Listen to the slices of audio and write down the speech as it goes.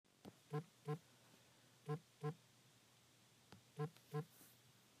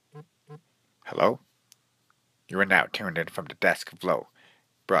You are now tuned in from the Desk of Low,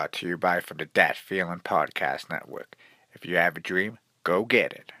 brought to you by from the Dat Feeling Podcast Network. If you have a dream, go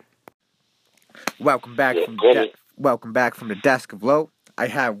get it. Welcome back welcome back from the Desk of Low. I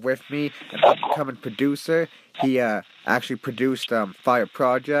have with me an up-and-coming producer. He actually produced Fire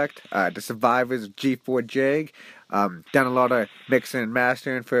Project, The Survivors of G4 Jag. Done a lot of mixing and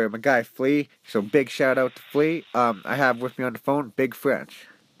mastering for my guy Flea. So big shout out to Flea. I have with me on the phone Big French.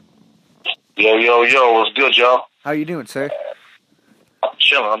 Yo, what's good, y'all? How you doing, sir? I'm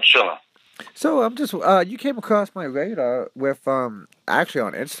chilling. So I'm just you came across my radar with actually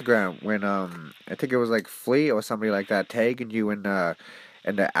on Instagram when I think it was like Flea or somebody like that tagging you in the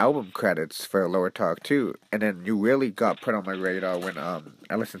album credits for Lower Talk 2, and then you really got put on my radar when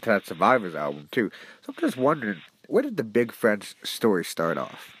I listened to that Survivors album too. So I'm just wondering, where did the Big French story start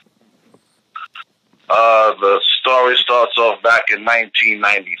off? The story starts off back in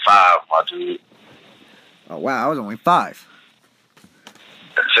 1995, my dude. Oh wow, I was only 5.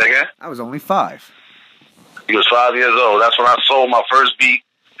 Say again? I was only 5. He was 5 years old. That's when I sold my first beat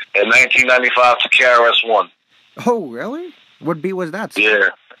in 1995 to KRS-One. Oh really? What beat was that, sir? Yeah.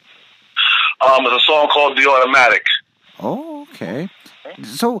 It's a song called The Automatic. Oh, okay.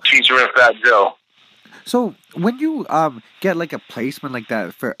 So featuring Fat Joe. So when you get like a placement like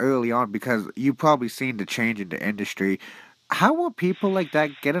that for early on, because you probably seen the change in the industry, how were people like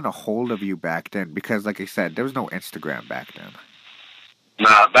that getting a hold of you back then? Because like I said, there was no Instagram back then.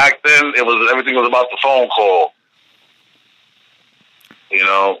 Nah, back then everything was about the phone call. You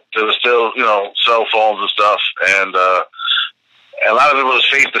know, there was still, cell phones and stuff, and a lot of it was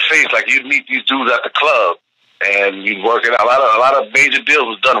face to face. Like you'd meet these dudes at the club, and you'd work it out. A lot of major deals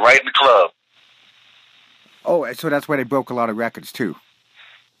was done right in the club. Oh, so that's where they broke a lot of records too.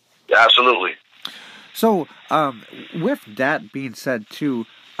 Absolutely. So, with that being said too,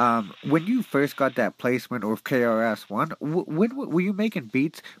 when you first got that placement with KRS-One, when were you making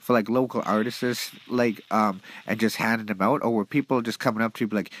beats for like local artists, like and just handing them out, or were people just coming up to you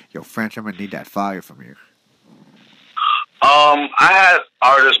like, "Yo, French, I'm gonna need that fire from you"? I had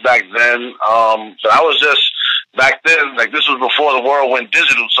artists back then, but I was just back then. Like this was before the world went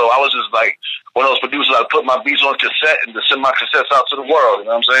digital, so I was just like one of those producers. I'd put my beats on cassette and to send my cassettes out to the world. You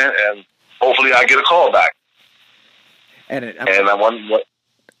know what I'm saying? And hopefully, I get a call back.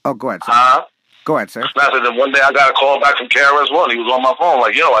 Oh, go ahead, sir. Go ahead, sir. Then one day I got a call back from KRS-One. He was on my phone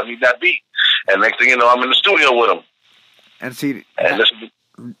like, "Yo, I need that beat." And next thing you know, I'm in the studio with him. And see,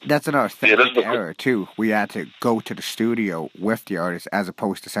 that's an authentic era too. We had to go to the studio with the artist as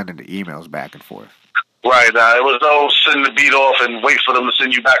opposed to sending the emails back and forth. Right. Now it was no send the beat off and wait for them to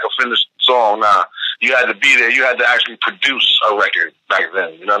send you back a finished song. Nah, you had to be there. You had to actually produce a record back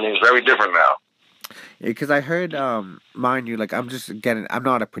then. You know what I mean? It's very different now. Yeah, because I heard, mind you, like I'm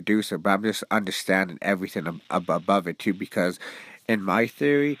not a producer, but I'm just understanding everything above it too. Because in my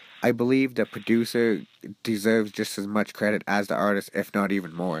theory, I believe the producer deserves just as much credit as the artist, if not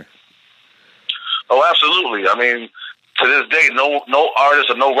even more. Oh, absolutely. I mean, to this day, no artist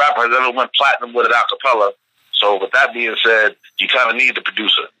or no rapper has ever went platinum with an acapella. So, with that being said, you kind of need the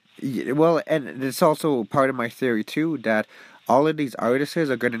producer. Yeah, well, and it's also part of my theory too that all of these artists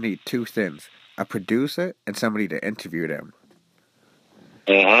are going to need two things: a producer and somebody to interview them.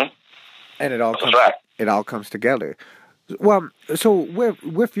 Mm-hmm. And it all comes together. Well, so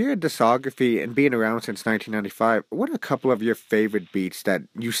with your discography and being around since 1995, what are a couple of your favorite beats that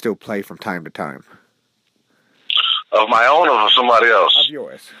you still play from time to time? Of my own or of somebody else? Of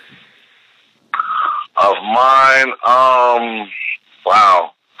yours. Of mine,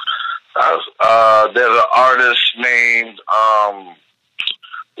 wow. There's an artist named,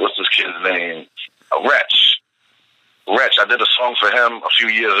 what's this kid's name? Wretch. I did a song for him a few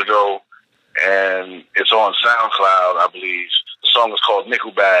years ago, and it's on SoundCloud, I believe. The song is called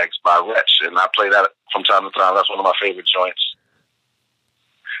Nickel Bags by Wretch, and I play that from time to time. That's one of my favorite joints.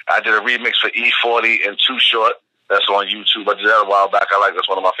 I did a remix for E40 and Too Short. That's on YouTube. I did that a while back. That's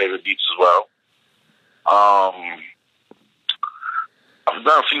one of my favorite beats as well. I've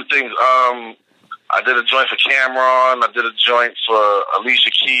done a few things. I did a joint for Cameron. I did a joint for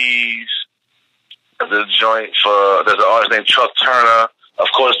Alicia Keys. I did a joint for, there's an artist named Chuck Turner. Of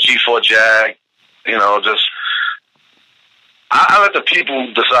course, G4 Jag. I let the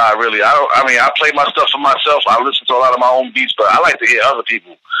people decide, really. I play my stuff for myself. I listen to a lot of my own beats, but I like to hear other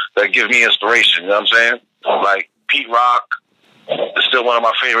people that give me inspiration. You know what I'm saying? Like Pete Rock is still one of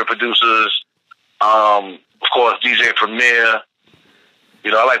my favorite producers. Of course, DJ Premier.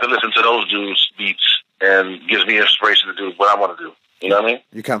 I like to listen to those dudes' beats and gives me inspiration to do what I want to do. You know what I mean?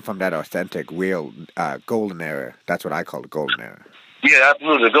 You come from that authentic, real, golden era. That's what I call the golden era. Yeah,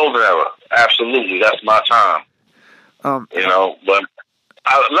 absolutely. The golden era. Absolutely. That's my time. You know, but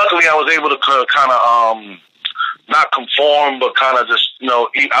luckily I was able to kind of not conform, but kind of just, you know,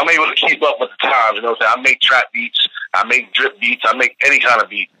 I'm able to keep up with the times. You know what I'm saying? I make trap beats, I make drip beats, I make any kind of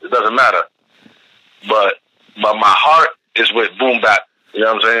beat. It doesn't matter. But my heart is with boom bap. You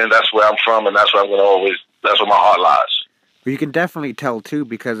know what I'm saying? That's where I'm from, and that's where I'm gonna always. That's where my heart lies. Well, you can definitely tell too,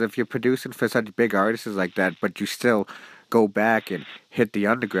 because if you're producing for such big artists like that, but you still go back and hit the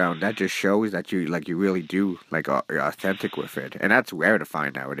underground, that just shows that you really do you're authentic with it, and that's rare to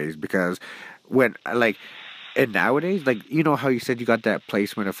find nowadays. Because when and nowadays, you know how you said you got that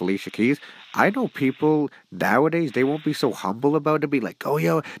placement of Felicia Keys? I know people nowadays, they won't be so humble about it, be like, oh,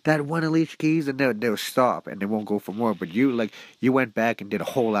 yo, that one Alicia Keys, and they'll stop, and they won't go for more. But you went back and did a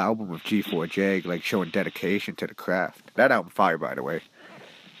whole album with G4J, showing dedication to the craft. That album fire, by the way.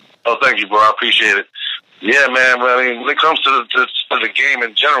 Oh, thank you, bro. I appreciate it. Yeah, man. I mean, when it comes to the game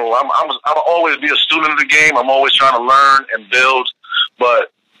in general, I'm always be a student of the game. I'm always trying to learn and build,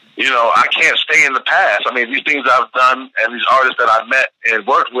 but you know, I can't stay in the past. I mean, these things I've done and these artists that I met and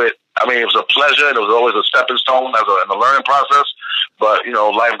worked with, I mean, it was a pleasure and it was always a stepping stone in the learning process. But, you know,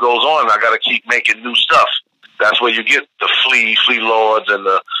 life goes on and I got to keep making new stuff. That's where you get the Flea Lords and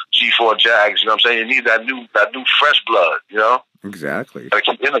the G4 Jags. You know what I'm saying? You need that new fresh blood, you know? Exactly. Got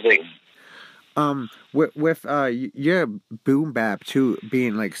to keep innovating. With your boom bap too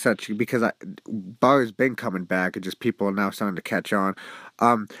being such, because bar's been coming back and just people are now starting to catch on.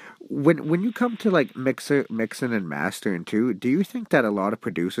 When you come to mixing and mastering too, do you think that a lot of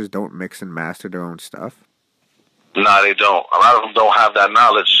producers don't mix and master their own stuff? Nah, they don't. A lot of them don't have that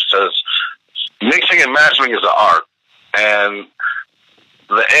knowledge, because mixing and mastering is an art, and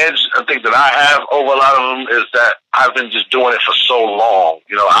the edge I think that I have over a lot of them is that I've been just doing it for so long.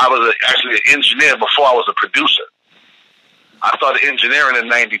 You know, I was actually an engineer before I was a producer. I started engineering in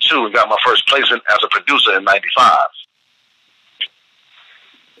 '92 and got my first placement as a producer in '95.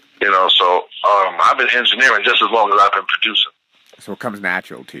 You know, so I've been engineering just as long as I've been producing. So it comes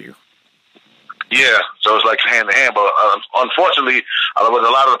natural to you. Yeah, so it's like hand in hand. But unfortunately, with a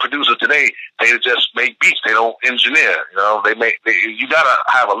lot of the producers today, they just make beats. They don't engineer. You know, you gotta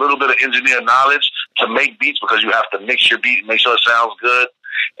have a little bit of engineer knowledge to make beats, because you have to mix your beat and make sure it sounds good.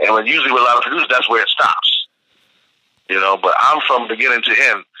 And usually with a lot of producers, that's where it stops. You know, but I'm from beginning to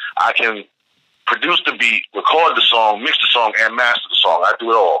end. I can produce the beat, record the song, mix the song, and master the song. I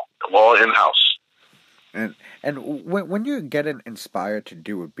do it all in house. And when you're getting inspired to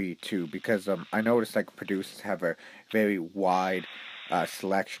do a beat too, because I noticed producers have a very wide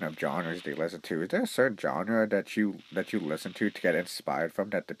selection of genres they listen to. Is there a certain genre that you listen to get inspired from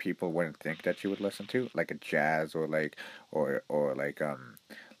that the people wouldn't think that you would listen to, like a jazz or like an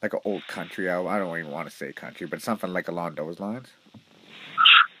old country album? I don't even want to say country, but something along those lines.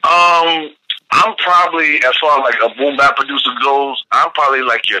 I'm probably, as far as a boom bap producer goes, I'm probably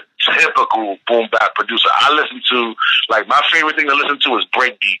your typical boom bap producer. I listen to, my favorite thing to listen to is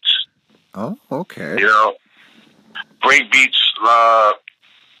break beats. Oh, okay. You know, break beats,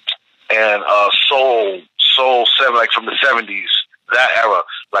 and soul 7, from the 70s, that era.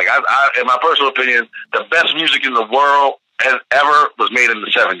 I in my personal opinion, the best music in the world ever was made in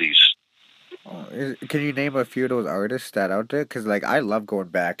the 70s. Can you name a few of those artists that out there? Because I love going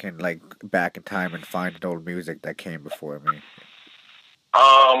back in time and finding old music that came before me.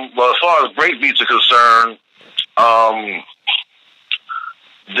 Well, as far as break beats are concerned,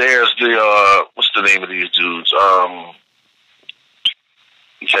 there's the what's the name of these dudes?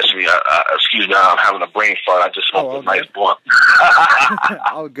 You catch me? Excuse me, I'm having a brain fart. I just smoked a nice blunt.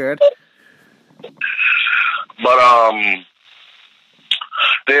 All good. But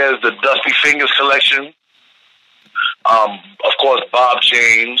there's the Dusty Fingers collection. Of course, Bob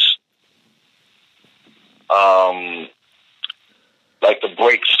James. The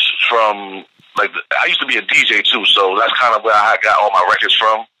breaks from I used to be a DJ too, so that's kind of where I got all my records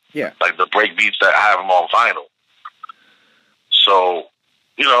from. Yeah. The break beats that I have them on vinyl. So,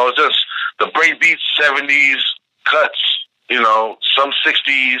 you know, it's just the break beats, 70s cuts, you know, some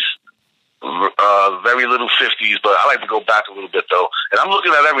 60s, very little 50s, but I like to go back a little bit though. And I'm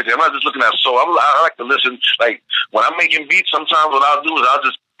looking at everything. I'm not just looking at soul. I like to listen. When I'm making beats, sometimes what I'll do is I'll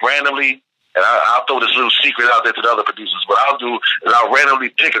just randomly, and I'll throw this little secret out there to the other producers. What I'll do is I'll randomly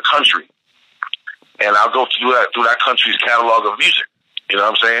pick a country, and I'll go through that country's catalog of music. You know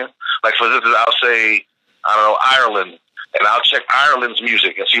what I'm saying? For instance, I'll say, I don't know, Ireland, and I'll check Ireland's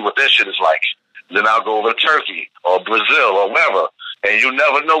music and see what their shit is like. Then I'll go over to Turkey or Brazil or wherever, and you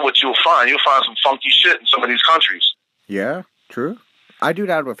never know what you'll find. You'll find some funky shit in some of these countries. Yeah, true. I do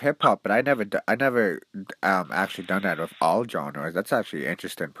that with hip hop, but I never actually done that with all genres. That's actually an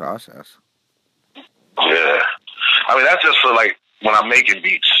interesting process. Yeah, I mean, that's just for like when I'm making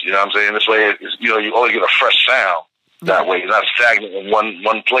beats. You know what I'm saying? This way, you always get a fresh sound. That way, you're not stagnant in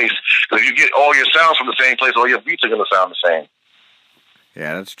one place. Because if you get all your sounds from the same place, all your beats are going to sound the same.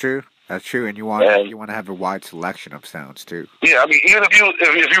 Yeah, that's true. That's true, and you want to have a wide selection of sounds too. Yeah, I mean, even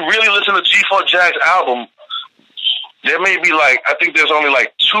if you really listen to G4 Jag's album, there may be like, I think there's only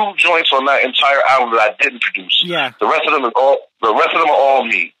like 2 joints on that entire album that I didn't produce. Yeah. The rest of them are all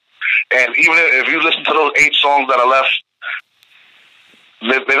me. And even if you listen to those 8 songs that are left,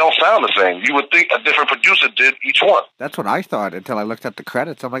 they don't sound the same. You would think a different producer did each one. That's what I thought until I looked at the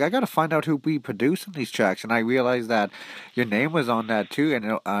credits. I'm like, I got to find out who be producing these tracks, and I realized that your name was on that too.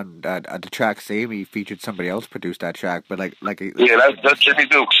 And on the track "Save Me" featured somebody else produced that track, but that's Jimmy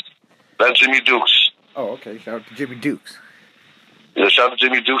Dukes. That's Jimmy Dukes. Oh, okay. Shout out to Jimmy Dukes. Yeah, shout out to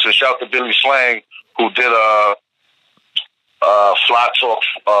Jimmy Dukes and shout out to Billy Slang, who did Fly Talk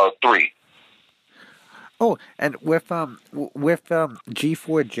 3. Oh, and with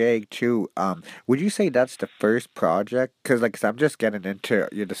G4 Jag too, would you say that's the first project? Because I'm just getting into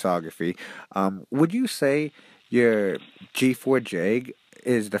your discography. Would you say your G4 Jag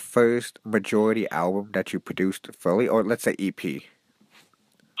is the first majority album that you produced fully, or let's say EP? This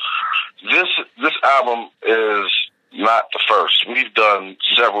album is not the first. We've done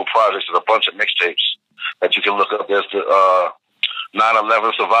several projects and a bunch of mixtapes that you can look up. There's the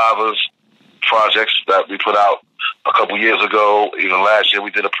 9/11 Survivors projects that we put out a couple years ago. Even last year we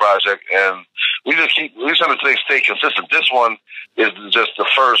did a project, and we just have to stay consistent. This one is just the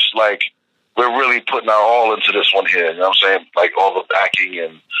first, like, we're really putting our all into this one here. You know what I'm saying? Like, all the backing,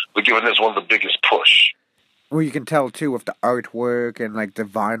 and we're giving this one the biggest push. Well, you can tell too with the artwork and like the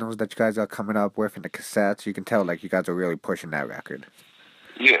vinyls that you guys are coming up with and the cassettes. You can tell like you guys are really pushing that record.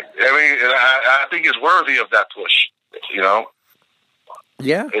 Yeah, I mean, I think it's worthy of that push. You know.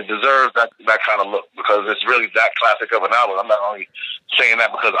 Yeah. It deserves that kind of look because it's really that classic of an album. I'm not only saying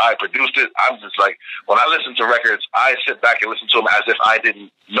that because I produced it. I'm just like, when I listen to records, I sit back and listen to them as if I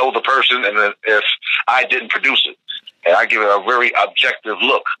didn't know the person and if I didn't produce it. And I give it a very objective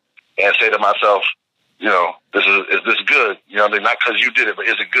look and say to myself, you know, is this good? You know, not because you did it, but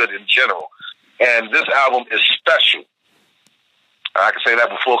is it good in general? And this album is special. I can say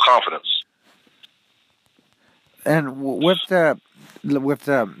that with full confidence. And with the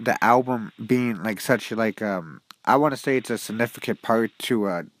album being like such like I want to say it's a significant part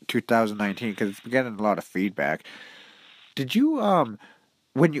to 2019 because it's getting a lot of feedback. Did you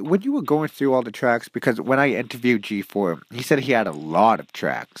when you were going through all the tracks, because when I interviewed G4, he said he had a lot of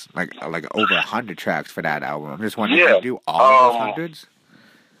tracks, like over 100 tracks for that album. I'm just wondering, did you do all of those hundreds?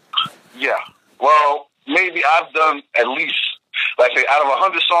 Yeah. Well, maybe I've done at least, like I say, out of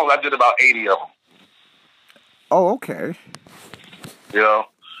 100 songs, I did about 80 of them. Oh, okay. You know,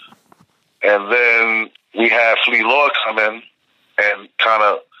 and then we had Flea Lloyd come in and kind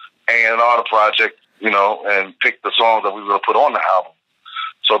of A&R the project, you know, and pick the songs that we were going to put on the album.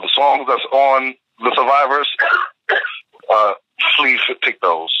 So the songs that's on The Survivors, Flea picked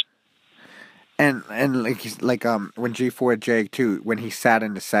those. And like when G4 Jag too, when he sat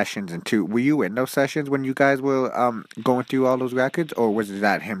in the sessions and too, were you in those sessions when you guys were going through all those records, or was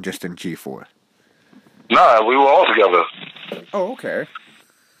that him just in G4? Nah, we were all together. Oh, okay.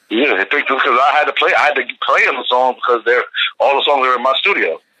 Yeah, they picked them because I had to play them the songs because all the songs are in my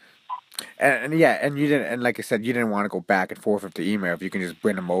studio. And yeah, and you didn't, and like I said, you didn't want to go back and forth with the email. If you can just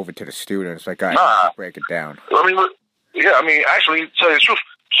bring them over to the studio, it's like, all right, let's break it down. I mean, actually, to tell you the truth,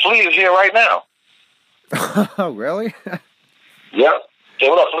 Flea is here right now. Oh, really? Yeah. Hey,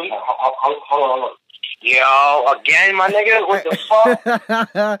 what up, Flea? Hold on. Yo, again, my nigga? What the fuck?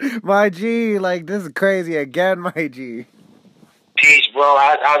 My G, like, this is crazy again, my G. Peace, bro.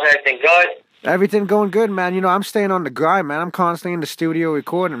 How's everything good? Everything going good, man. You know, I'm staying on the grind, man. I'm constantly in the studio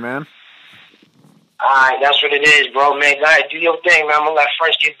recording, man. Alright, that's what it is, bro, man. Go ahead, do your thing, man. I'm gonna let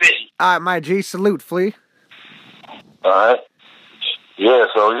French get busy. Alright, my G, salute, Flea. Alright. Yeah,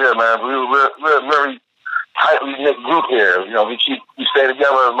 so, yeah, man, we're a very tightly knit group here. You know, we stay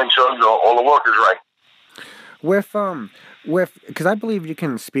together and make sure, you know, all the work is right. Because I believe you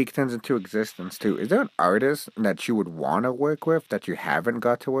can speak things into existence too. Is there an artist that you would want to work with that you haven't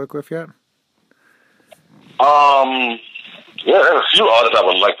got to work with yet? Yeah, there's a few artists I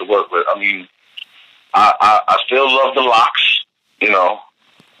would like to work with. I mean, I still love the Locks, you know,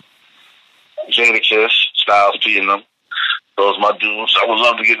 Jadakiss, Styles P and them. Those are my dudes. I would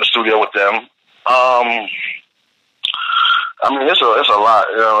love to get in the studio with them. I mean, it's a lot.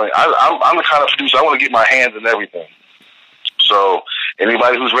 You know, I'm the kind of producer, I want to get my hands in everything. So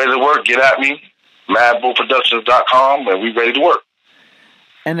anybody who's ready to work, get at me, madbullproductions.com, and we ready to work.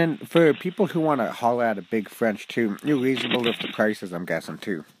 And then for people who want to holler at a Big French too, you're reasonable with the prices, I'm guessing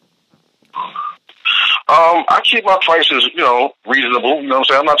too. I keep my prices, reasonable. You know what I'm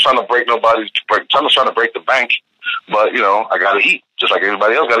saying? I'm not trying to break nobody's break. I'm not trying to break the bank, but I gotta eat just like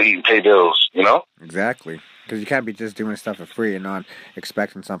everybody else gotta eat and pay bills. Exactly, because you can't be just doing stuff for free and not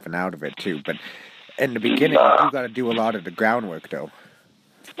expecting something out of it too. But in the beginning, you got to do a lot of the groundwork, though.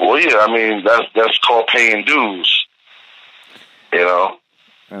 Well, yeah, I mean that's called paying dues.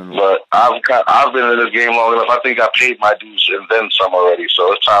 But I've been in this game long enough. I think I paid my dues and then some already.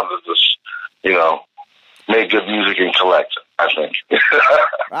 So it's time to just make good music and collect, I think.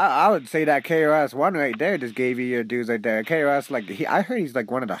 I would say that KRS-One right there just gave you your dues right there. KRS, I heard he's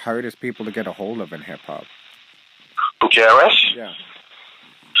like one of the hardest people to get a hold of in hip hop. Who, KRS? Yeah.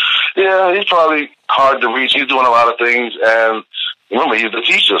 Yeah, he's probably hard to reach. He's doing a lot of things, and remember, he's the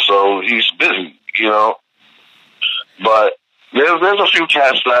teacher, so he's busy, But there's a few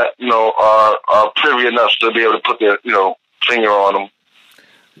cats that are privy enough to be able to put their finger on them.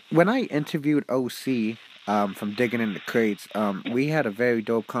 When I interviewed OC from Digging in the Crates, we had a very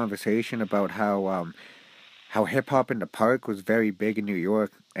dope conversation about how hip hop in the park was very big in New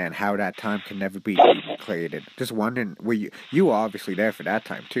York and how that time can never be recreated. Just wondering, were you were obviously there for that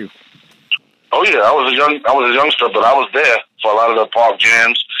time too? Oh yeah, I was a youngster, but I was there for a lot of the park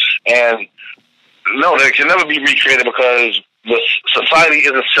jams, and no, they can never be recreated because the society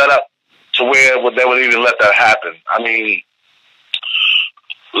isn't set up to where they would even let that happen. I mean,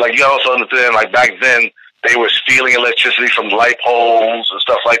 like you also understand, like back then they were stealing electricity from light poles and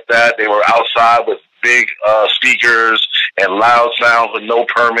stuff like that. They were outside with big speakers and loud sounds with no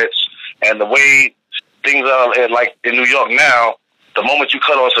permits. And the way things are, like in New York now, the moment you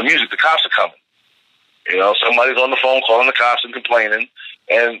cut on some music, the cops are coming. Somebody's on the phone calling the cops and complaining,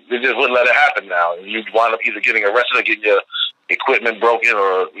 and they just wouldn't let it happen now. And you'd wind up either getting arrested or getting your equipment broken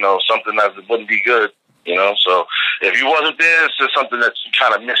or, something that wouldn't be good, So if you wasn't there, it's just something that you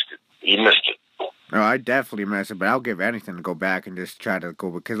kind of missed it. You missed it. No, I definitely missed it, but I'll give anything to go back and just try to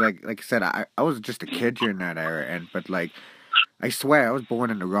go, because like I said, I was just a kid during that era, but I swear I was born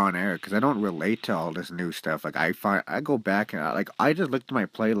in the wrong era because I don't relate to all this new stuff. Like I go back and I just looked at my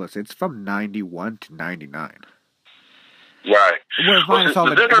playlist. It's from 91 to 99. Right. Well, minus all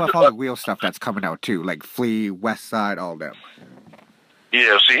the real stuff that's coming out too, like Flea, West Side, all them.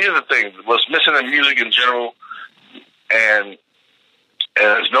 Yeah. See, here's the thing: what's missing in music in general, and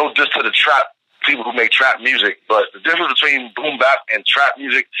it's no diss to the trap people who make trap music, but the difference between boom bap and trap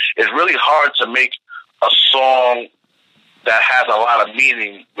music is really hard to make a song that has a lot of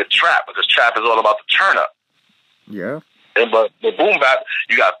meaning with trap, because trap is all about the turn up. Yeah. But the boom bap,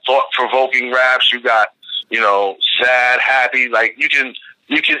 you got thought provoking raps, you got sad, happy, like you can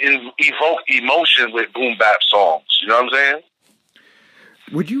evoke emotion with boom bap songs. You know what I'm saying?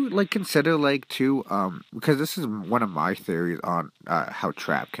 Would you consider because this is one of my theories on how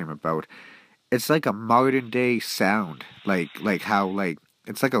trap came about. It's like a modern day sound, like how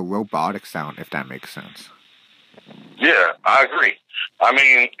it's like a robotic sound, if that makes sense. Yeah, I agree. I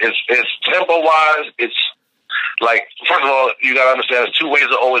mean, it's tempo wise. It's like, first of all, you gotta understand there's two ways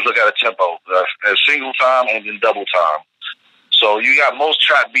to always look at a tempo: single time and then double time. So you got most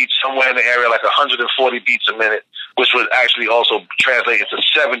trap beats somewhere in the area like 140 beats a minute, which would actually also translate into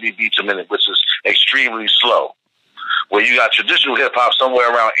 70 beats a minute, which is extremely slow. Where you got traditional hip hop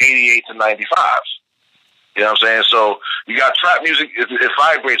somewhere around 88 to 95. You know what I'm saying? So you got trap music, it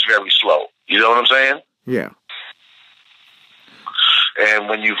vibrates very slow. You know what I'm saying? Yeah. And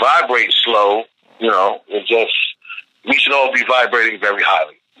when you vibrate slow, we should all be vibrating very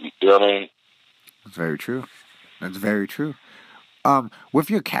highly. You know what I mean? That's very true. That's very true. With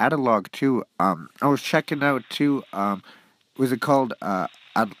your catalog too, I was checking out too, was it called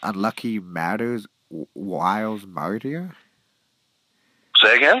Unlucky Matters, Wiles Martyr?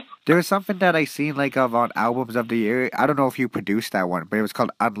 Say again? There was something that I seen of on albums of the year. I don't know if you produced that one, but it was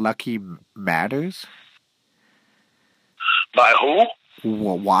called Unlucky Matters. By who?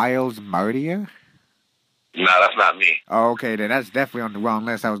 Wiles Martyr? Nah, that's not me. Oh, okay, then that's definitely on the wrong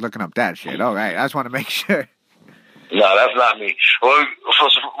list. I was looking up that shit. All right, I just want to make sure. No, that's not me. Well, when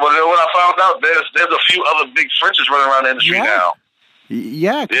I found out, there's a few other big Frenches running around the industry now.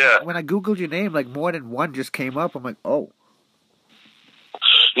 Yeah. When I googled your name, more than one just came up. I'm like, oh.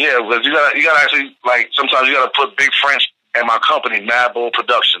 Yeah, because you gotta actually sometimes you gotta put Big French and my company, Madball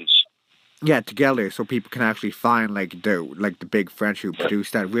Productions. Yeah, together so people can actually find the Big French who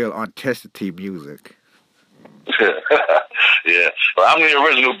produced that real authenticity music. Yeah, well, I'm the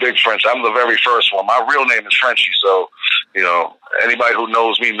original Big French. I'm the very first one. My real name is Frenchie, so anybody who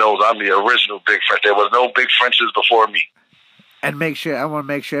knows me knows I'm the original Big French. There was no Big Frenches before me. And I want to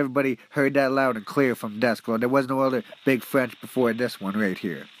make sure everybody heard that loud and clear from Desklo. There was no other Big French before this one right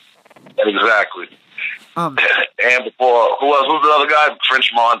here. Exactly. And before, who's the other guy?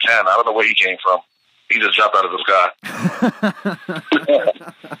 French Montana. I don't know where he came from. He just jumped out of the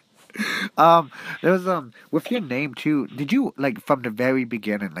sky. There was with your name too. Did you from the very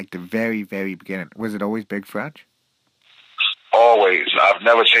beginning, the very beginning? Was it always Big French? Always. I've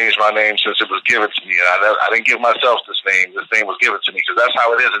never changed my name since it was given to me. I didn't give myself this name. This name was given to me because that's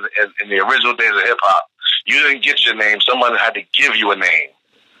how it is in the original days of hip hop. You didn't get your name. Someone had to give you a name.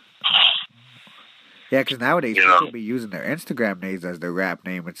 Yeah, because nowadays people be using their Instagram names as their rap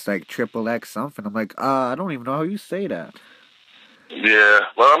name. It's like XXX something. I'm like, I don't even know how you say that. Yeah.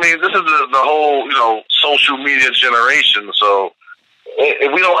 Well, I mean, this is the whole, social media generation. So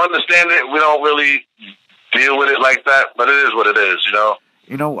if we don't understand it, we don't really deal with it like that, but it is what it is, you got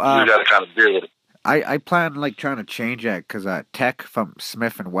to kind of deal with it. I plan trying to change that because Tech from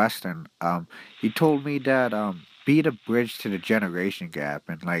Smith and Weston, he told me that be the bridge to the generation gap,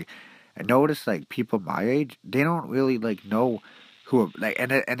 and I noticed people my age, they don't really know who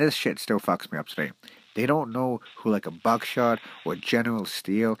and this shit still fucks me up today. They don't know who a Buckshot or General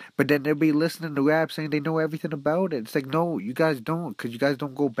Steel, but then they'll be listening to rap saying they know everything about it. It's no, you guys don't, because you guys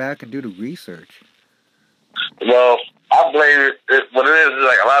don't go back and do the research. Well, I blame it. What it is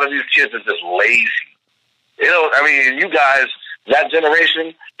a lot of these kids are just lazy. I mean, you guys, that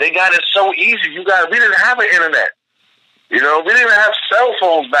generation, they got it so easy. We didn't have an internet. We didn't even have cell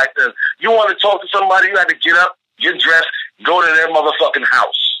phones back then. You want to talk to somebody, you had to get up, get dressed, go to their motherfucking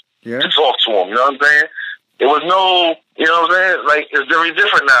house to talk to them. You know what I'm saying? It was no, you know what I'm saying? It's very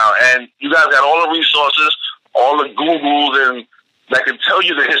different now. And you guys got all the resources, all the Googles, and that can tell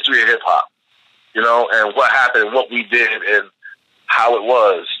you the history of hip-hop. And what happened, what we did, and how it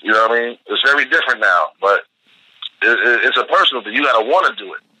was. You know what I mean? It's very different now, but it's a personal thing. You got to want to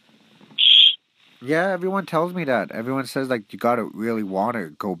do it. Yeah, everyone tells me that. Everyone says, you got to really want to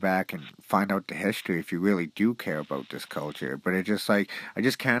go back and find out the history if you really do care about this culture. But it's just I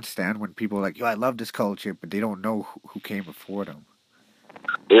just can't stand when people are yo, I love this culture, but they don't know who came before them.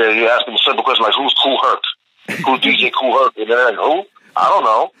 Yeah, you ask them a simple question who's Kool Herc? Who's DJ Kool Herc? And they're who? I don't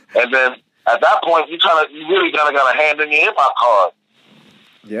know. And then at that point, you really got a hand in your hip hop card.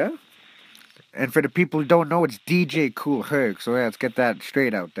 Yeah. And for the people who don't know, it's DJ Kool Herc. So let's get that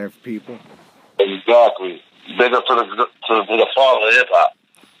straight out there for people. Exactly. Big up to the father of hip hop.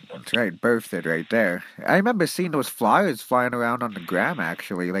 That's right, birthed right there. I remember seeing those flyers flying around on the gram,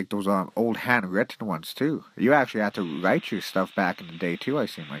 actually, those old handwritten ones too. You actually had to write your stuff back in the day too. I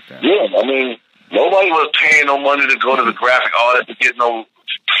seem like that. Yeah, I mean, nobody was paying no money to go to the graphic artist to get no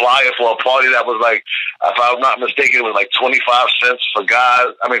flyer for a party that was if I'm not mistaken, it was 25 cents for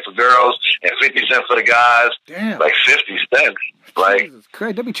girls, and 50 cents for the guys. Damn. 50 cents. Jesus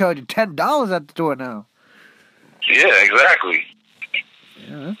Christ, they'll be charging $10 at the door now. Yeah, exactly.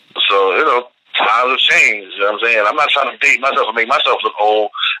 Yeah. So, times have changed. You know what I'm saying? I'm not trying to date myself or make myself look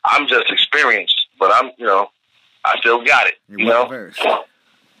old. I'm just experienced, but I still got it. You're well-versed.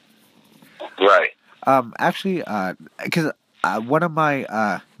 Right. Actually, because one of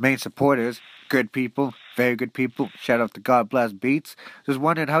my main supporters, good people, very good people, shout out to God Bless Beats, just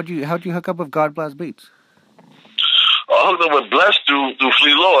wondering how'd you hook up with God Bless Beats? I hooked up with Bless through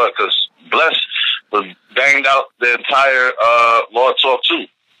Flea Lord, because Bless was banged out the entire Lord Talk 2.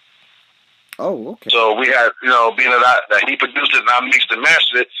 Oh, okay. So we had, being that he produced it and I mixed and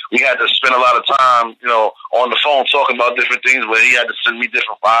mastered it, we had to spend a lot of time, on the phone talking about different things where he had to send me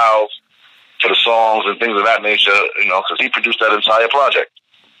different files for the songs and things of that nature, because he produced that entire project.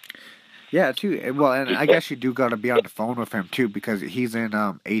 Yeah, too. Well, and I guess you do got to be on the phone with him, too, because he's in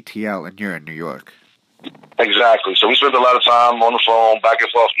ATL and you're in New York. Exactly. So we spent a lot of time on the phone, back and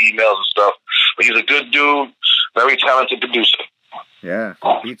forth, emails and stuff. But he's a good dude, very talented producer. Yeah,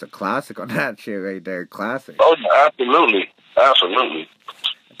 he's a classic on that shit right there. Classic. Oh, absolutely. Absolutely.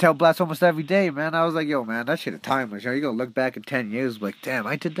 I tell Bless almost every day, man. I was like, yo, man, that shit is timeless. You're going to look back in 10 years damn,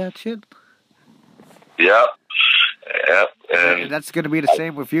 I did that shit? Yep. Yep. And that's going to be the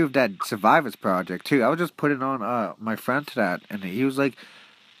same with you with that Survivors project, too. I was just putting on my friend to that, and he was like,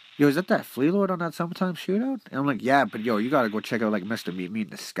 yo, is that Flea Lord on that Summertime Shootout? And I'm like, yeah, but yo, you got to go check out Mr. Meet Me in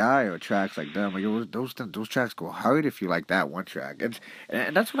the Sky or tracks like that. I'm like, yo, those tracks go hard if you like that one track.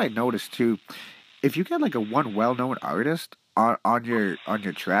 And that's what I noticed, too. If you get a one well-known artist on your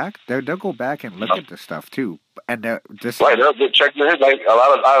track, they'll go back and look at the stuff, too. And they'll check the hit. A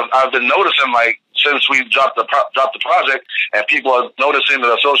lot of I've been noticing since we dropped the project, and people are noticing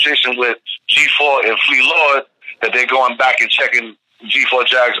the association with G4 and Flea Lord, that they're going back and checking G4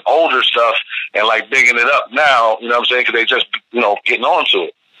 Jag's older stuff and like bigging it up now. You know what I'm saying? Because they just getting on to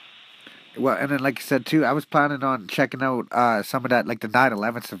it. Well, and then like you said too, I was planning on checking out some of that like the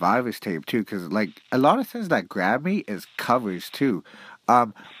 9/11 Survivors tape too, because like a lot of things that grab me is covers too.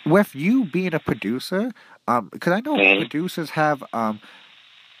 With you being a producer, because I know producers have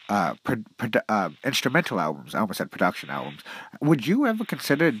instrumental albums. I almost said production albums. Would you ever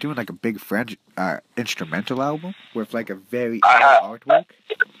consider doing like a big French instrumental album with like a very artwork?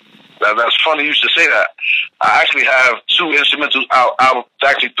 That's funny you should say that. I actually have two instrumental albums,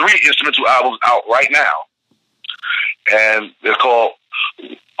 actually 3 instrumental albums out right now. And they're called,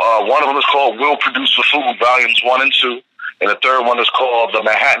 one of them is called Will Produce for Food, Volumes 1 and 2. And the third one is called The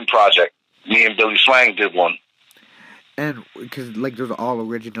Manhattan Project. Me and Billy Slang did one. And because like those are all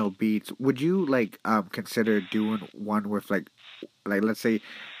original beats, would you like consider doing one with like let's say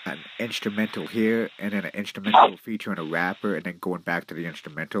an instrumental here and then an instrumental featuring a rapper and then going back to the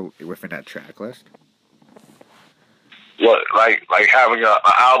instrumental within that track list? What, like having an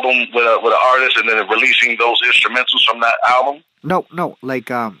album with an artist and then releasing those instrumentals from that album? No, like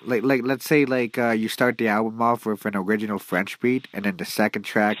let's say you start the album off with an original French beat, and then the second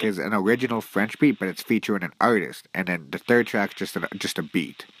track is an original French beat, but it's featuring an artist, and then the third track's just a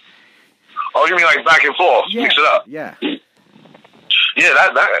beat. Oh, you mean like back and forth, mix it up? Yeah. Yeah,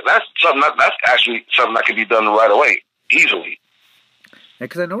 that's something that's actually something that can be done right away, easily. Yeah,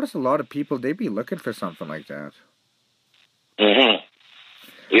 because I notice a lot of people they be looking for something like that.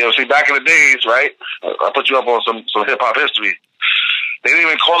 See, back in the days, right? I put you up on some hip hop history. They didn't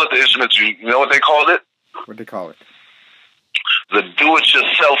even call it the instrument. You know what they called it? What they call it? The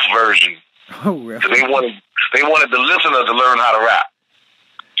do-it-yourself version. Oh, really? They wanted the listener to learn how to rap.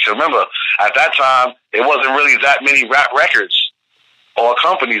 So remember, at that time, it wasn't really that many rap records or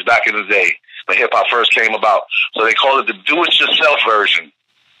companies back in the day when hip hop first came about. So they called it the do-it-yourself version.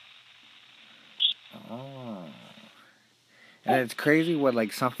 Oh. And it's crazy what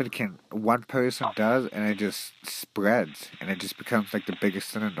like one person does and it just spreads and it just becomes like the biggest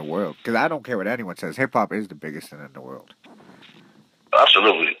thing in the world. Because I don't care what anyone says, hip hop is the biggest thing in the world.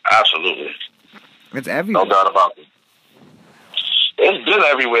 Absolutely. It's everywhere. No doubt about it. It's been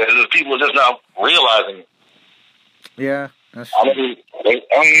everywhere. People are just now realizing it. Yeah, that's true. I mean,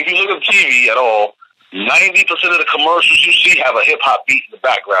 if you look at TV at all, 90% of the commercials you see have a hip hop beat in the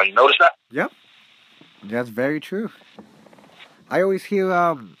background. You notice that? Yep. That's very true. I always hear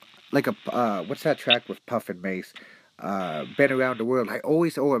like what's that track with Puff and Mace? Been Around the World. I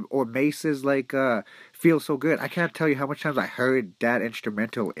always or Mace's like Feel So Good. I can't tell you how much times I heard that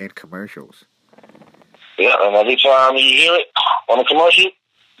instrumental in commercials. Yeah, and every time you hear it on a commercial,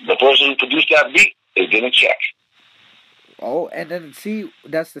 the person who produced that beat is getting checked. Oh, and then see,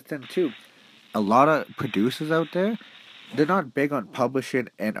 that's the thing too. A lot of producers out there, they're not big on publishing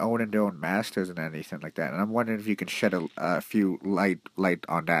and owning their own masters and anything like that. And I'm wondering if you can shed a few light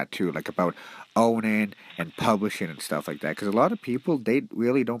on that too, like about owning and publishing and stuff like that. Because a lot of people, they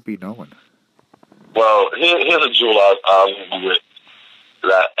really don't be knowing. Well, here's a jewel I'll leave you with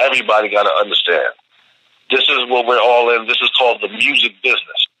that everybody got to understand. This is what we're all in. This is called the music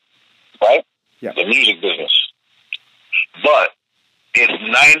business, right? Yeah. The music business. But it's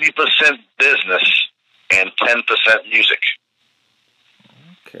 90% business and 10% music.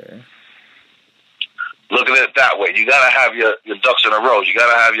 Okay. Look at it that way. You got to have your ducks in a row. You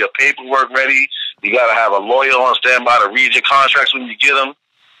got to have your paperwork ready. You got to have a lawyer on standby to read your contracts when you get them.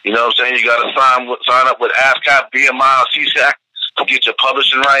 You know what I'm saying? You got to sign up with ASCAP, BMI, CSAC to get your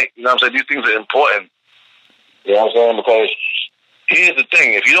publishing right. You know what I'm saying? These things are important. You know what I'm saying? Because here's the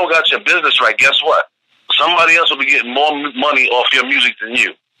thing. If you don't got your business right, guess what? Somebody else will be getting more money off your music than you.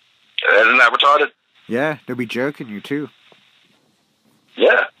 Isn't that retarded? Yeah, they'll be jerking you too.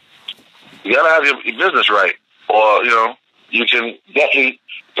 Yeah. You got to have your business right. Or, you can definitely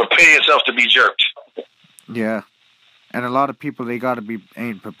prepare yourself to be jerked. Yeah. And a lot of people, they got to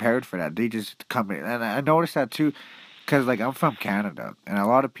ain't prepared for that. They just come in. And I noticed that too, because, like, I'm from Canada. And a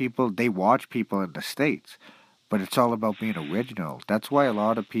lot of people, they watch people in the States. But it's all about being original. That's why a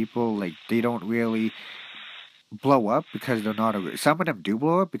lot of people, like, they don't really blow up because they're not. Some of them do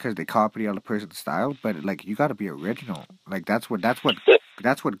blow up because they copy the other person's style. But, like, you got to be original. Like, that's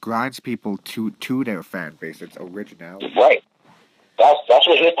what grinds people to their fan base. It's originality. Right. That's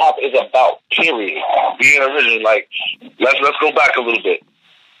what hip hop is about. Period. Being original. Like, let's go back a little bit.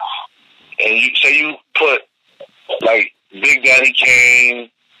 And you put like Big Daddy Kane,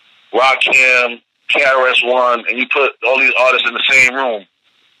 Rakim, KRS-One, and you put all these artists in the same room.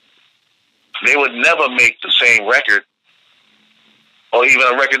 They would never make the same record, or even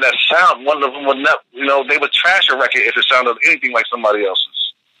a record that sound. One of them would not. They would trash a record if it sounded anything like somebody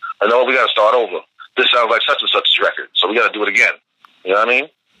else's. And then we got to start over. This sounds like such and such record, so we got to do it again. You know what I mean?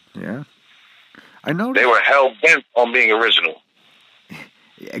 Yeah. I know they were hell bent on being original.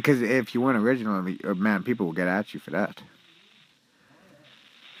 Because if you weren't original, man, people will get at you for that.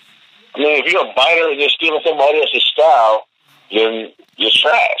 I mean, if you're a biter and you're stealing somebody else's style, then you're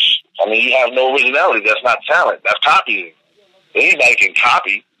trash. I mean, you have no originality. That's not talent. That's copying. Anybody can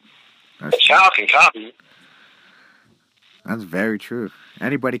copy. A child can copy. That's very true.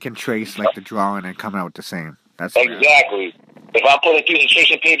 Anybody can trace like the drawing and come out the same. That's exactly. If I put a piece of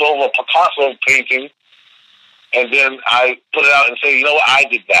tracing paper over a Picasso painting, and then I put it out and say, you know what, I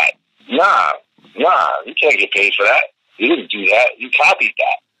did that. Nah, you can't get paid for that. You didn't do that. You copied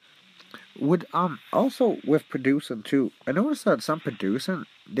that. Would also with producing too, I noticed that some producing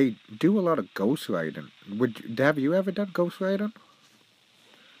they do a lot of ghostwriting. Have you ever done ghostwriting?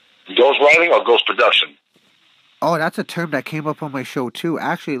 Ghostwriting or ghost production? Oh, that's a term that came up on my show too.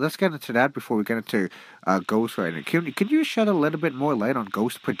 Actually, let's get into that before we get into ghostwriting. Can you shed a little bit more light on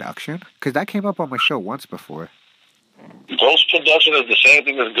ghost production? Because that came up on my show once before. Ghost production is the same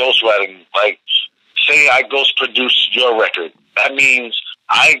thing as ghostwriting. Like, say I ghost produced your record. That means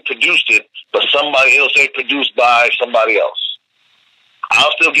I produced it, but it'll say produced by somebody else.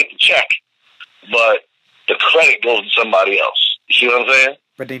 I'll still get the check, but the credit goes to somebody else. You see what I'm saying?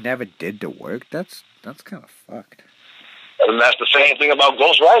 But they never did the work. That's kind of fucked. And that's the same thing about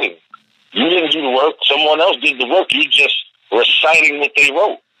ghostwriting. You didn't do the work. Someone else did the work. You just reciting what they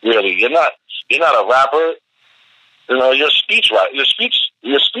wrote. Really, you're not a rapper. You know, you're a speech writer. You're a speech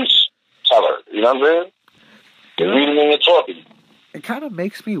teller. You know what I'm saying? You're reading and you're talking. It kind of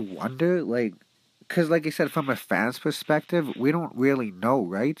makes me wonder, like, because like I said, from a fan's perspective, we don't really know,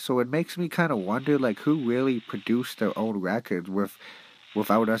 right? So it makes me kind of wonder, like, who really produced their own records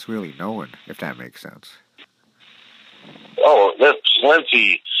without us really knowing, if that makes sense. Oh, there's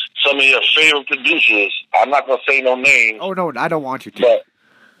plenty. Some of your favorite producers. I'm not going to say no names. Oh, no, I don't want you to.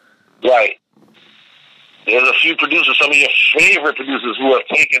 But, right. There's a few producers, some of your favorite producers who have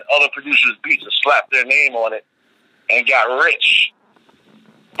taken other producers' beats and slapped their name on it and got rich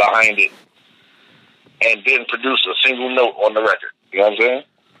behind it and didn't produce a single note on the record. You know what I'm saying?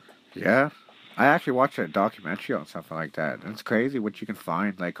 Yeah. I actually watched a documentary on something like that. And it's crazy what you can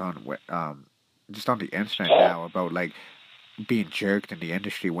find, like, on just on the internet now about, like, being jerked in the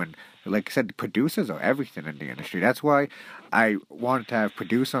industry when, like I said, producers are everything in the industry. That's why I wanted to have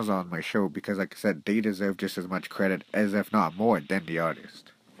producers on my show because, like I said, they deserve just as much credit as, if not more, than the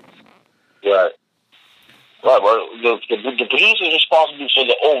artist. Right. Right, well, the producer is responsible for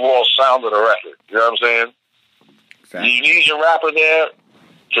the overall sound of the record. You know what I'm saying? Exactly. You need your rapper there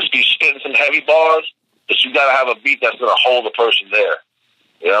to be spitting some heavy bars, but you got to have a beat that's going to hold the person there.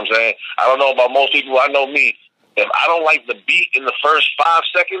 You know what I'm saying? I don't know about most people. I know me. If I don't like the beat in the first 5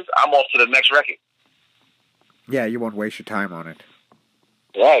 seconds, I'm off to the next record. Yeah, you won't waste your time on it.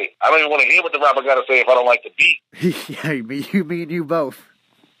 Right. I don't even want to hear what the rapper got to say if I don't like the beat. Yeah, me and you both.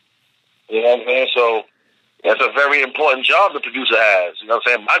 You know what I'm saying? So that's a very important job the producer has. You know what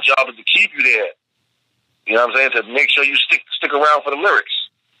I'm saying? My job is to keep you there. You know what I'm saying? To make sure you stick around for the lyrics.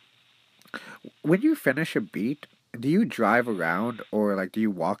 When you finish a beat, do you drive around or, like, do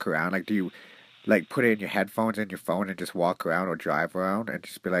you walk around? Like, do you, like, put it in your headphones in your phone and just walk around or drive around and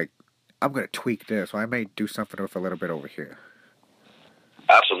just be like, I'm going to tweak this, or I may do something with a little bit over here?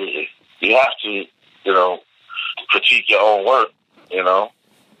 Absolutely. You have to, you know, critique your own work, you know?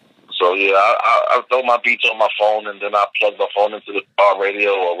 So, yeah, I throw my beats on my phone, and then I plug my phone into the car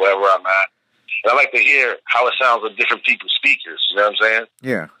radio or wherever I'm at. And I like to hear how it sounds on different people's speakers, you know what I'm saying?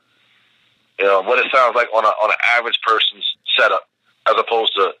 Yeah. You know, what it sounds like on an average person's setup as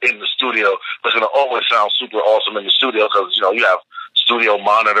opposed to in the studio. But it's going to always sound super awesome in the studio because, you know, you have studio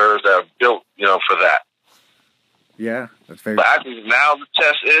monitors that are built, you know, for that. Yeah, that's very But actually, now the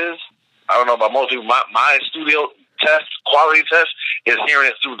test is, I don't know about most people, my studio test, quality test, is hearing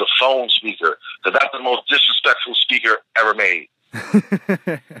it through the phone speaker. Because that's the most disrespectful speaker ever made.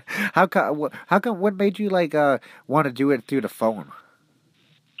 How come? What made you like want to do it through the phone?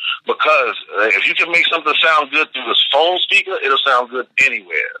 Because if you can make something sound good through this phone speaker, it'll sound good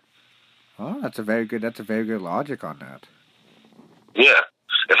anywhere. Oh, that's a very good logic on that. Yeah,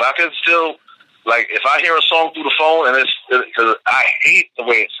 if I could still, like, if I hear a song through the phone and it's because I hate the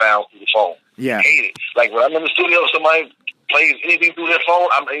way it sounds through the phone. Yeah, I hate it. Like when I'm in the studio, if somebody plays anything through their phone,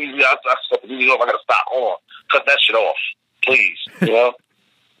 I cut the music off. I gotta stop. Hold on, cut that shit off, please. You know?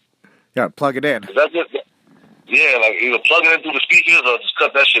 Yeah, plug it in. That's it. Yeah, like either plug it in through the speakers or just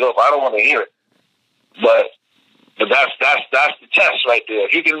cut that shit off. I don't want to hear it. But that's the test right there.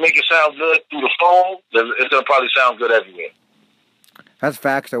 If you can make it sound good through the phone, then it's gonna probably sound good everywhere. That's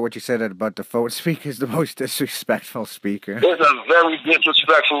facts, though, what you said about the phone speaker is the most disrespectful speaker. It's a very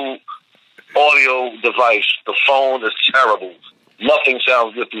disrespectful audio device. The phone is terrible. Nothing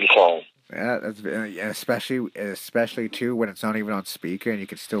sounds good through the phone. Yeah, especially too when it's not even on speaker and you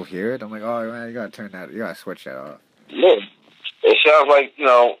can still hear it. I'm like, oh man, you gotta switch that off. Yeah. It sounds like,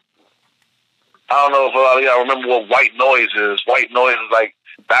 I don't know if a lot of y'all remember what white noise is. White noise is like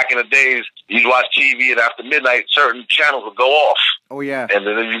back in the days, you'd watch TV and after midnight, certain channels would go off. Oh yeah. And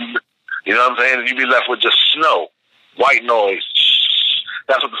then you know what I'm saying? You'd be left with just snow, white noise.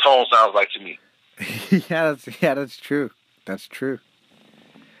 That's what the phone sounds like to me. that's true. That's true.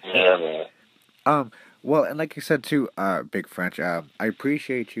 Yeah, man. Well, and like you said too, Big French, I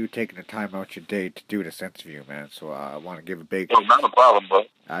appreciate you taking the time out your day to do this interview, man. So I want to give a big. No, not a problem, bro.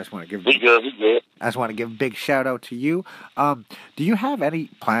 I just want to give. We good. I just want to give a big shout out to you. Do you have any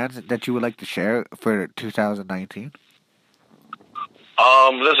plans that you would like to share for 2019?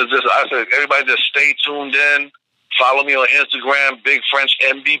 Listen, I said everybody just stay tuned in. Follow me on Instagram, Big French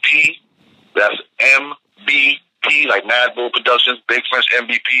MVP. That's MBP, like Mad Bull Productions, Big French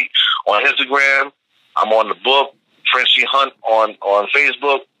MVP on Instagram. I'm on the book, Frenchie Hunt on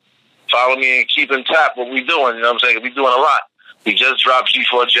Facebook. Follow me and keep in tap what we doing. You know what I'm saying? We're doing a lot. We just dropped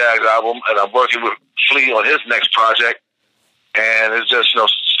G4 Jags album, and I'm working with Flea on his next project. And it's just,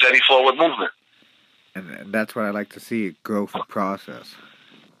 steady forward movement. And that's what I like to see, growth and process.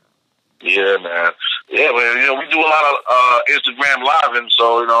 Yeah, man. Yeah, well, we do a lot of Instagram live, and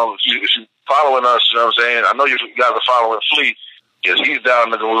so, if you're following us, you know what I'm saying? I know you guys are following Flea, because he's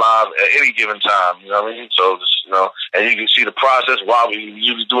down to go live at any given time, you know what I mean? So, just, and you can see the process while we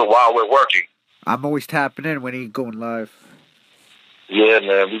usually do it while we're working. I'm always tapping in when he's going live. Yeah,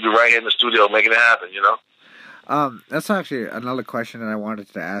 man. We be right here in the studio making it happen, That's actually another question that I wanted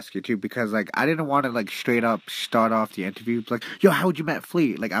to ask you too, because I didn't want to straight up start off the interview like, yo, how'd you met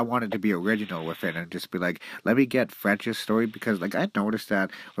Flea? I wanted to be original with it and just be like, let me get French's story, because I noticed that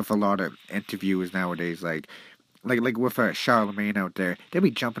with a lot of interviewers nowadays, like with Charlemagne out there, they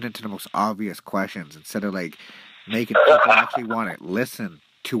be jumping into the most obvious questions instead of making people actually want to listen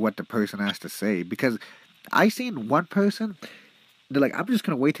to what the person has to say. Because I seen one person, they're like, I'm just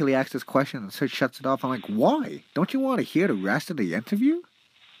going to wait till he asks this question, and so shuts it off. I'm like, why? Don't you want to hear the rest of the interview?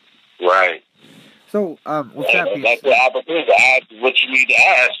 Right. So, with that being that's the opportunity to ask what you need to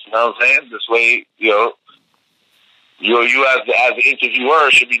ask. You know what I'm saying? This way, you as the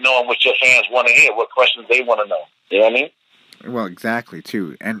interviewer should be knowing what your fans want to hear, what questions they want to know. You know what I mean? Well, exactly,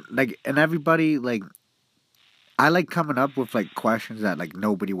 too. And, and everybody, I like coming up with, questions that,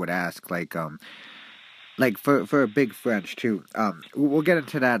 nobody would ask. For a Big French too. We'll get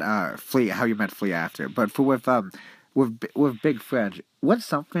into that Flea, how you met Flea after. But with Big French, what's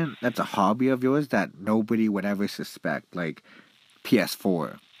something that's a hobby of yours that nobody would ever suspect? Like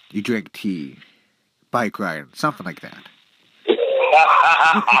PS4, you drink tea, bike riding, something like that.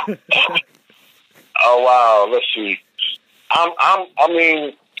 Oh wow, let's see. I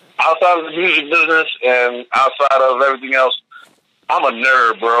mean, outside of the music business and outside of everything else, I'm a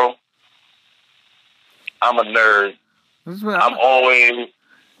nerd, bro. I'm a nerd. I'm always,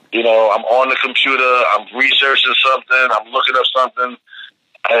 I'm on the computer. I'm researching something. I'm looking up something.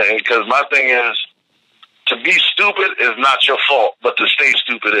 Because my thing is, to be stupid is not your fault, but to stay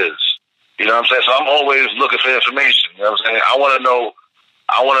stupid is. You know what I'm saying? So I'm always looking for information. You know what I'm saying? I want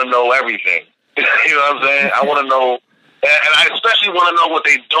to know everything. You know what I'm saying? I want to know, and I especially want to know what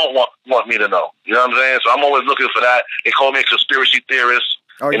they don't want me to know. You know what I'm saying? So I'm always looking for that. They call me a conspiracy theorist.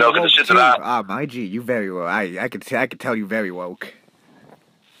 Oh, you know, the shit that my G, you very well. I could tell you very woke.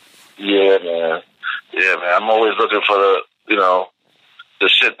 Yeah, man. I'm always looking for the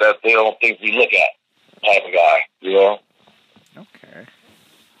shit that they don't think we look at type of guy. Okay.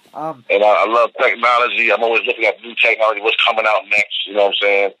 And I love technology. I'm always looking at new technology. What's coming out next? You know what I'm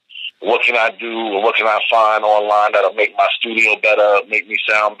saying? What can I do or what can I find online that'll make my studio better, make me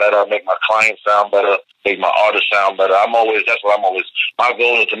sound better, make my clients sound better, make my artists sound better. My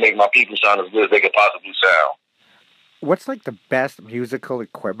goal is to make my people sound as good as they could possibly sound. What's the best musical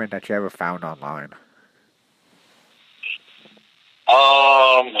equipment that you ever found online?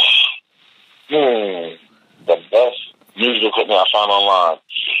 The best musical equipment I found online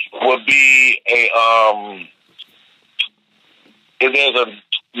would be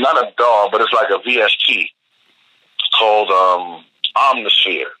not a DAW, but it's like a VST. It's called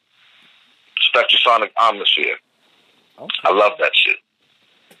Omnisphere. Spectrasonic Omnisphere. Okay. I love that shit.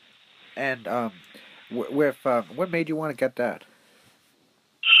 And what made you want to get that?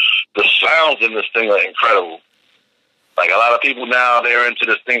 The sounds in this thing are incredible. A lot of people now, they're into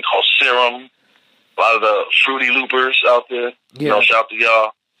this thing called Serum. A lot of the Fruity Loopers out there. Yeah. You know, shout out to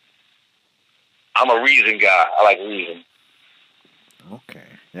y'all. I'm a Reason guy. I like Reason. Okay.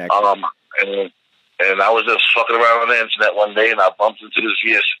 Yeah. And I was just fucking around on the internet one day, and I bumped into this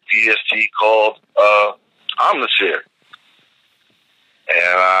VST called Omnisphere.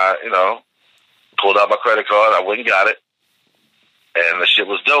 And I, you know, pulled out my credit card. I went and got it, and the shit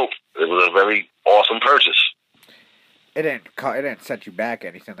was dope. It was a very awesome purchase. It didn't set you back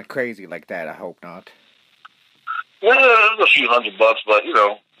anything like crazy like that. I hope not. Yeah, it was a few $100, but you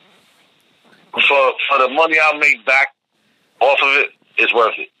know, for the money I'll make back off of it, it's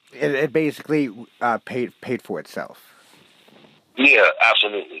worth it. It basically paid for itself. Yeah,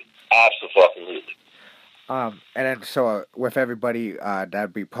 absolutely, absolutely. And then so with everybody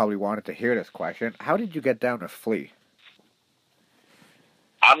that we probably wanted to hear this question, how did you get down with Flea?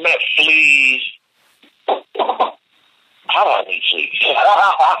 I met Flea. How did I meet Flea?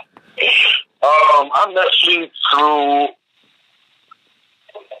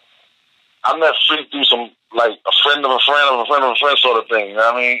 I met Flea through some, like, a friend of a friend of a friend of a friend sort of thing, you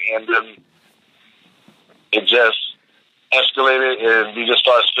know what I mean? And then it just escalated, and we just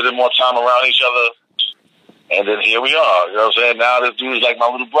started spending more time around each other. And then here we are, you know what I'm saying? Now this dude is like my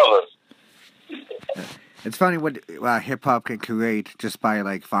little brother. It's funny what hip-hop can create just by,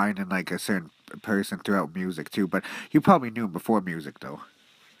 like, finding, like, a certain person throughout music, too. But you probably knew him before music, though.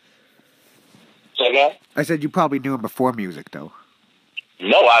 Say again? I said you probably knew him before music, though.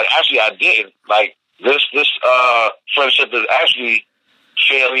 No, I didn't. Like, this friendship is actually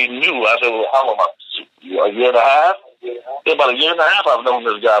fairly new. I said, well, how long am I? A year and a half? Yeah, about a year and a half I've known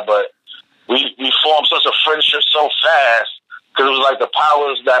this guy, but we formed such a friendship so fast because it was like the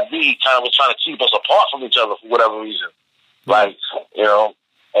powers that be kind of was trying to keep us apart from each other for whatever reason. Like, you know,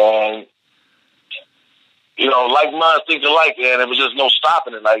 and, you know, like minds think alike, and it was just no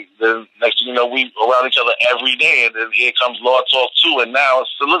stopping it. Like, the next thing you know, we around each other every day, and then here comes Lord Talk 2, and now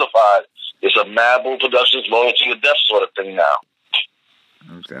it's solidified. It's a Madbull Productions Loyalty to Death sort of thing now.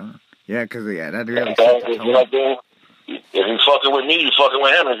 Okay. Yeah, because, that really you know, if you fucking with me, you fucking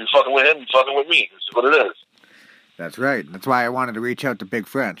with him. If you fucking with him, you fucking with me. This is what it is. That's right. That's why I wanted to reach out to Big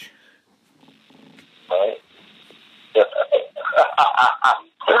French. Right.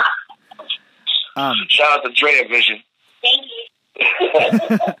 Shout out to Drea Vision. Thank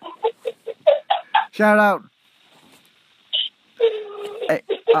you. Shout out. Hey,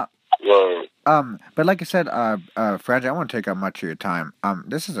 but like I said, French, I won't take up much of your time.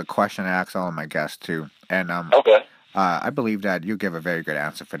 This is a question I ask all of my guests too, and okay. I believe that you give a very good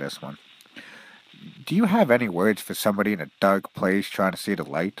answer for this one. Do you have any words for somebody in a dark place trying to see the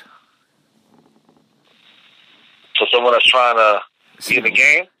light? For someone that's trying to see the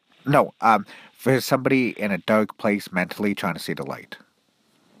game? No, for somebody in a dark place mentally trying to see the light.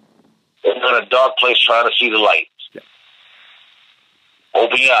 In a dark place trying to see the light. Yeah.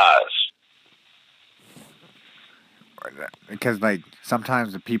 Open your eyes. Because, like,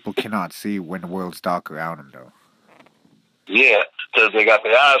 sometimes the people cannot see when the world's dark around them, though. Yeah, because they got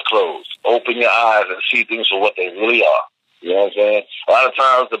their eyes closed. Open your eyes and see things for what they really are. You know what I'm saying? A lot of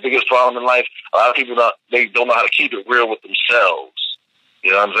times, the biggest problem in life, a lot of people don't know how to keep it real with themselves.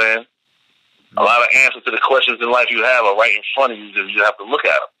 You know what I'm saying? A lot of answers to the questions in life you have are right in front of you. You just have to look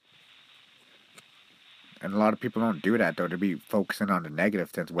at them. And a lot of people don't do that, though. They be focusing on the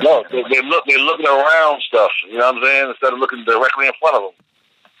negative things. No, they're looking around stuff. You know what I'm saying? Instead of looking directly in front of them.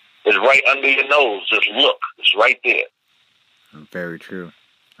 It's right under your nose. Just look. It's right there. Very true.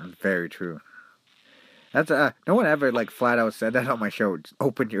 Very true. That's no one ever like flat out said that on my show. Just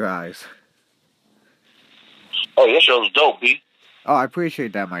open your eyes. Oh, your show's dope, B. Oh, I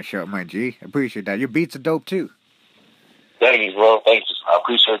appreciate that, my G. I appreciate that. Your beats are dope too. Thank you, bro. Thank you. I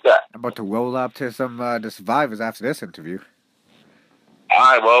appreciate that. I'm about to roll up to some the Survivors after this interview. All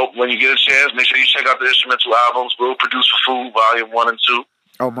right, well, when you get a chance, make sure you check out the instrumental albums. We'll produce for Food, Volume 1 and 2.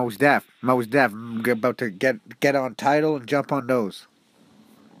 Oh, most def. I'm about to get on Tidal and jump on those.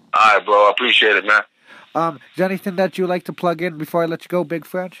 All right, bro. I appreciate it, man. Is there anything that you like to plug in before I let you go, Big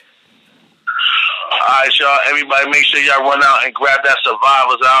French? All right, y'all. Everybody make sure y'all run out and grab that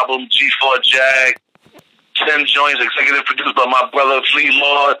Survivors album, G4 Jag. 10 joints, executive produced by my brother, Flea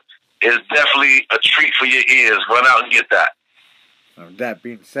Lord. Is definitely a treat for your ears. Run out and get that. That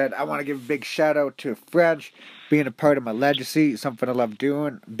being said, I want to give a big shout out to French, being a part of my legacy, something I love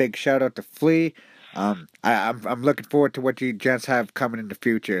doing. Big shout out to Flea. I'm looking forward to what you gents have coming in the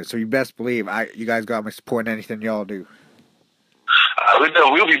future. So you best believe you guys got my support in anything y'all do.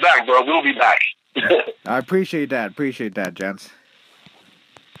 We'll be back, bro. We'll be back. I appreciate that, gents.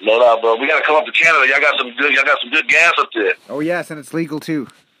 No doubt, bro. We gotta come up to Canada. Y'all got some good gas up there. Oh yes, and it's legal too.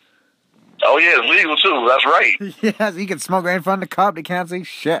 Oh, yeah, it's legal, too. That's right. Yes, he can smoke right in front of the cop. They can't say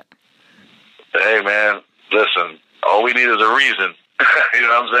shit. Hey, man, listen, all we need is a reason. You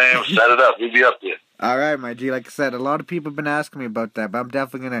know what I'm saying? Set it up. We'll be up there. All right, my G. Like I said, a lot of people have been asking me about that, but I'm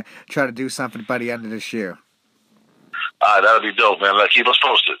definitely going to try to do something by the end of this year. All right, that'll be dope, man. Keep us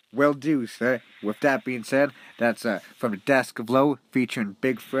posted. Will do, sir. With that being said, that's from the Desk of Low, featuring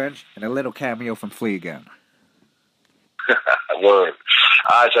Big French and a little cameo from Flea Gun. Word.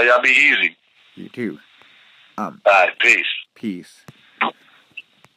 All right, so y'all be easy. You too. All right, peace. Peace.